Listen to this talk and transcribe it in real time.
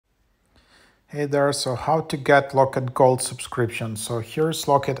Hey there, so how to get Locket Gold subscription. So here's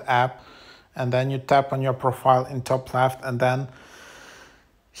Locket app, and then you tap on your profile in top left, and then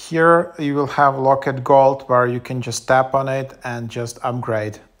here you will have Locket Gold where you can just tap on it and just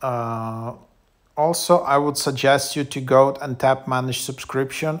upgrade. Also, I would suggest you to go and tap manage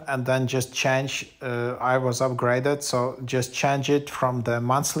subscription and then just change. I was upgraded, so just change it from the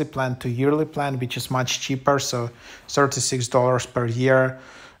monthly plan to yearly plan, which is much cheaper. So $36 per year.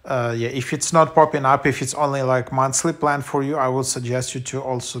 Yeah, if it's not popping up, if it's only like monthly plan for you, I would suggest you to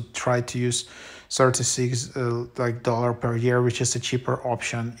also try to use 36 like dollar per year, which is a cheaper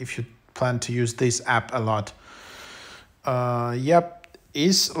option if you plan to use this app a lot. Yep.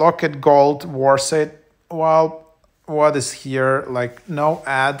 Is Locket Gold worth it? Well, what is here? Like no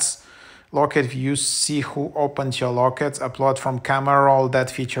ads. Locket views, see who opened your lockets, upload from camera roll,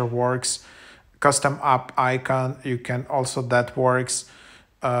 that feature works. Custom app icon, you can also, that works.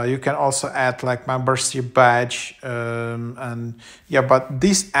 You can also add like membership badge and yeah, but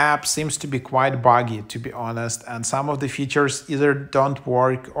this app seems to be quite buggy, to be honest, and some of the features either don't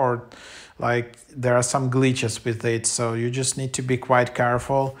work or like there are some glitches with it, so you just need to be quite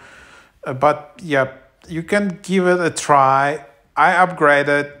careful. But yeah, you can give it a try. I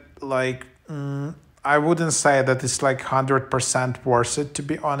upgraded, like I wouldn't say that it's like 100% worth it, to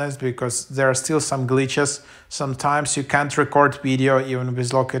be honest, because there are still some glitches. Sometimes you can't record video even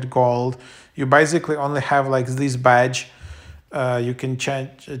with Locket Gold. You basically only have like this badge. You can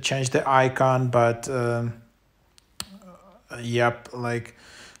change the icon, but yep, like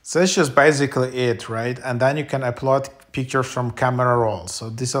so that's just basically it, right? And then you can upload pictures from camera roll.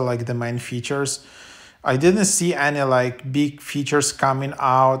 So these are like the main features. I didn't see any like big features coming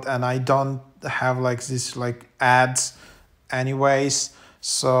out, and I don't have like this like ads anyways.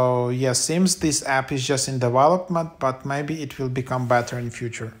 So yeah, seems this app is just in development, but maybe it will become better in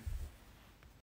future.